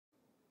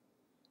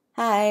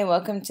Hi,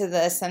 welcome to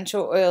the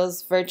Essential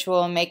Oils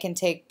Virtual Make and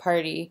Take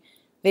Party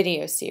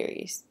video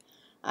series.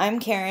 I'm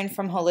Karen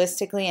from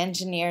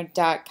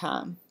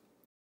holisticallyengineered.com.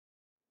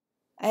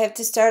 I have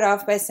to start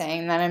off by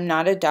saying that I'm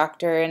not a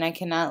doctor and I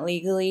cannot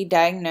legally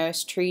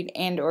diagnose, treat,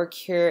 and/or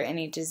cure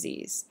any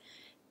disease.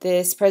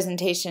 This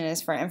presentation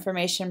is for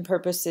information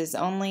purposes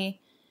only,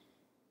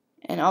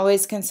 and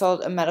always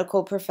consult a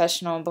medical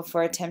professional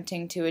before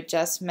attempting to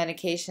adjust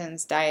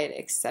medications, diet,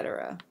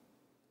 etc.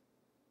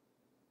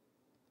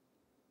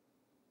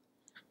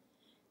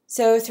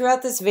 So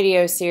throughout this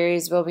video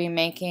series, we'll be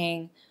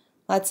making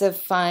lots of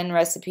fun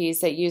recipes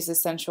that use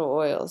essential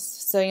oils.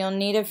 So you'll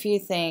need a few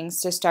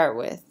things to start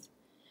with.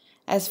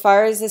 As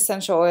far as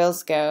essential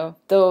oils go,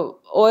 the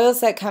oils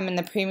that come in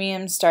the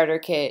premium starter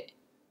kit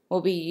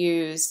will be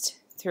used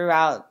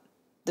throughout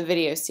the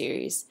video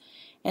series.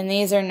 And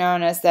these are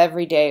known as the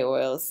everyday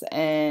oils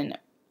and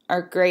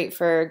are great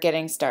for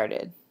getting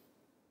started.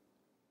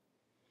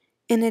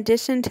 In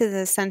addition to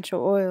the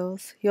essential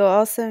oils, you'll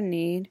also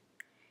need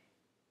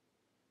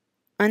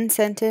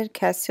unscented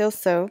Castile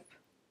soap,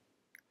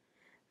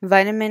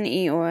 vitamin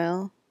E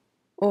oil,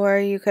 or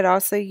you could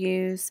also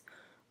use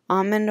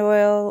almond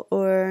oil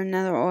or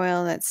another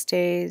oil that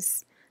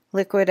stays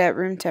liquid at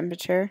room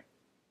temperature.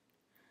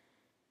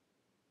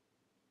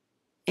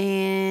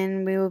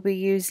 And we will be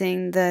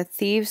using the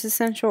Thieves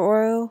essential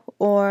oil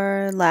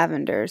or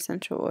lavender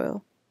essential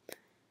oil.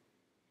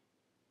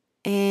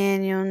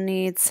 And you'll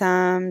need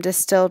some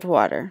distilled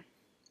water.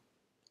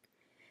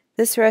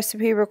 This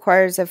recipe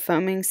requires a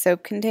foaming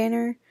soap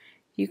container.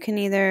 You can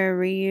either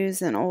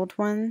reuse an old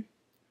one,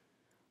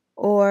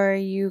 or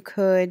you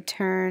could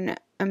turn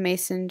a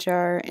mason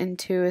jar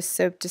into a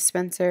soap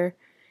dispenser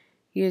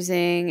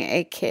using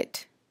a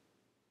kit.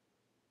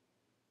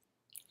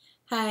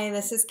 Hi,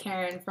 this is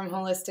Karen from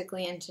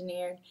Holistically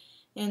Engineered,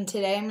 and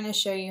today I'm going to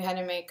show you how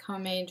to make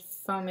homemade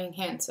foaming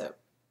hand soap.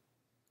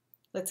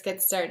 Let's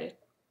get started.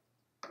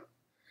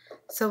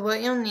 So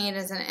what you'll need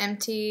is an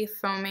empty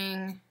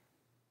foaming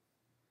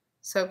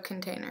soap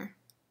container,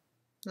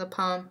 the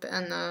pump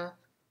and the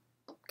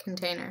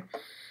container.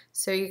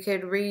 So you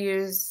could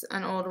reuse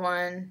an old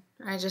one.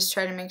 I just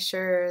try to make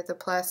sure the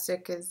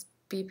plastic is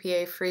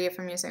BPA free if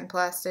I'm using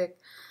plastic.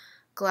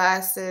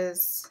 Glass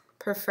is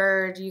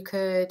preferred. You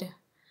could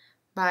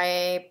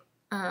buy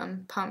a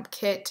pump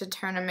kit to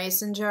turn a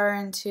mason jar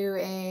into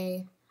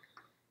a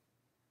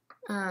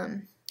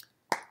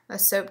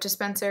soap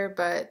dispenser,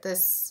 but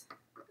this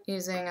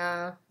using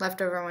a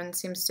leftover one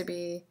seems to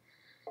be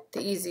the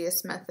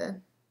easiest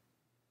method.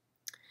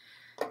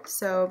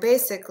 So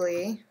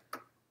basically,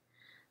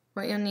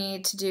 what you'll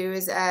need to do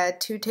is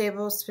add 2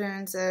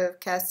 tablespoons of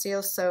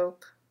Castile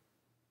soap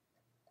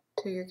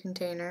to your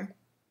container.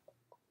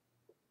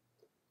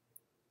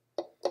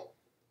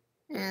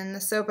 And the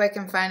soap I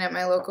can find at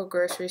my local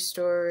grocery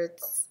store.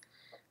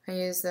 I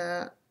use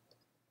a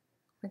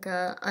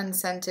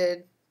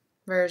unscented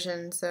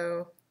version,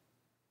 so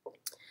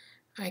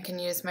I can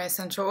use my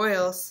essential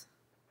oils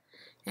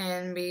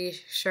and be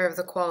sure of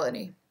the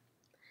quality.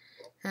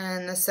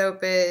 And the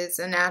soap is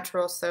a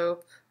natural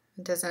soap.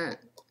 It doesn't,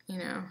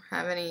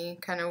 have any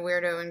kind of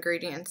weirdo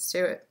ingredients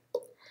to it.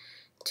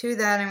 To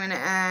that, I'm going to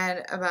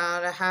add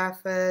about a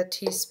half a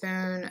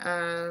teaspoon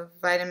of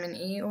vitamin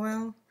E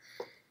oil,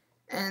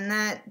 and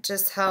that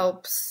just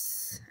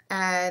helps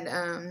add,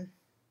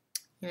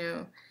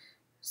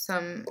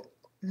 some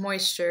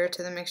moisture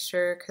to the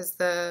mixture, because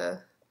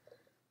the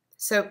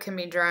soap can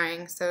be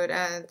drying, so it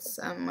adds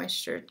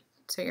moisture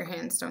so your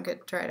hands don't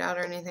get dried out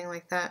or anything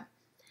like that.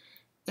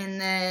 And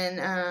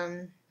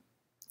then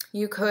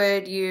you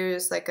could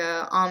use like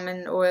a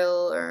almond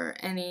oil or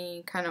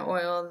any kind of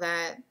oil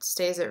that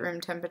stays at room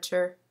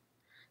temperature,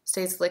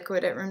 stays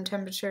liquid at room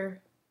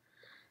temperature.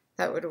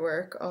 That would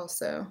work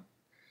also.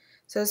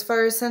 So as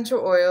far as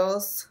essential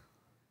oils,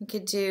 you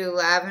could do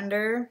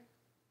lavender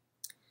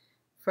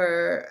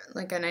for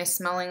like a nice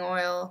smelling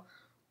oil,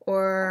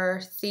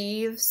 or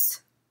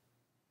Thieves,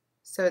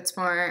 so it's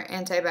more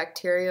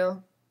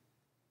antibacterial.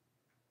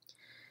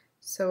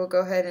 So we'll go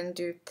ahead and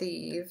do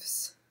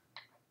Thieves.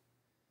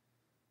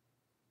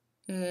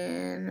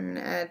 And I'm going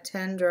to add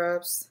 10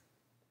 drops.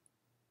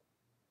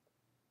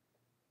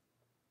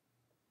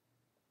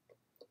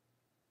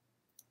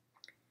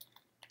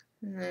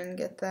 And then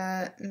get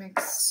that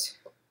mixed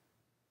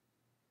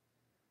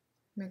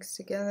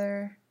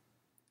together.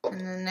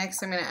 And then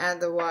next I'm going to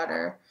add the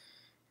water.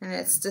 And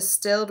it's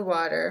distilled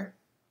water.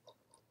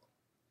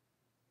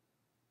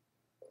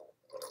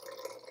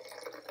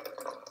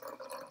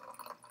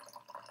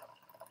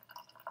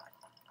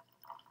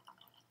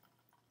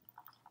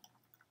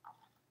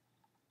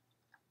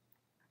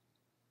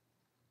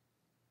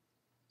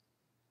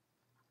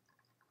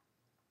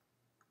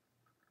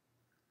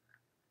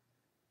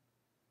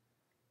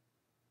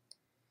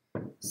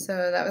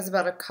 So that was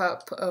about a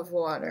cup of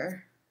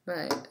water,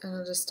 but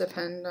it'll just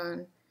depend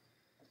on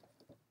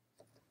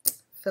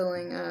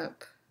filling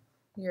up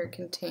your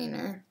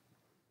container.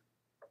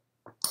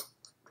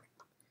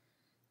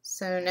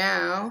 So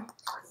now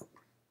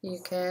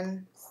you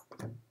can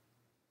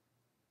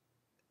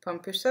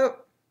pump your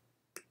soap.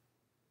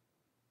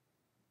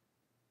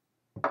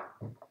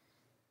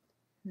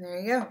 And there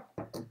you go.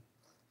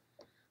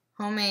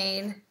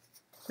 Homemade.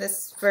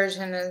 This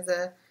version is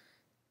a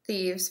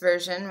Thieves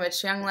version,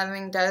 which Young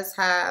Living does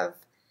have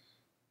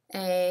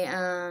a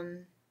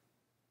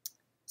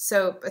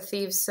soap, a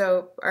Thieves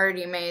soap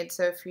already made,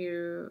 so if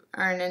you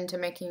aren't into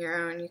making your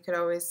own, you could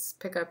always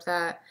pick up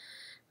that.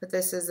 But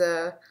this is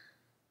a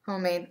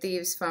homemade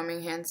Thieves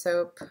foaming hand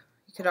soap.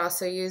 You could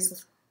also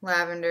use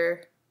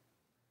lavender,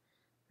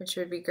 which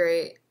would be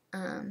great,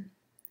 a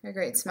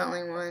great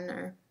smelling one,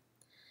 or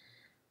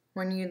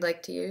one you'd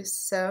like to use.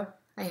 So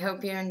I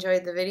hope you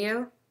enjoyed the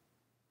video.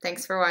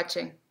 Thanks for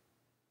watching.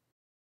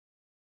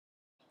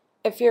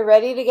 If you're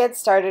ready to get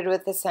started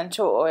with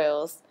essential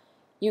oils,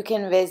 you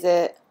can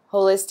visit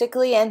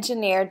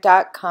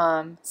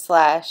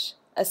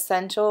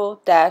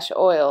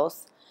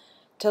holisticallyengineered.com/essential-oils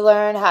to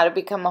learn how to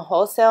become a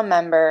wholesale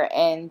member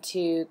and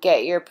to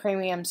get your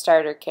premium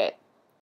starter kit.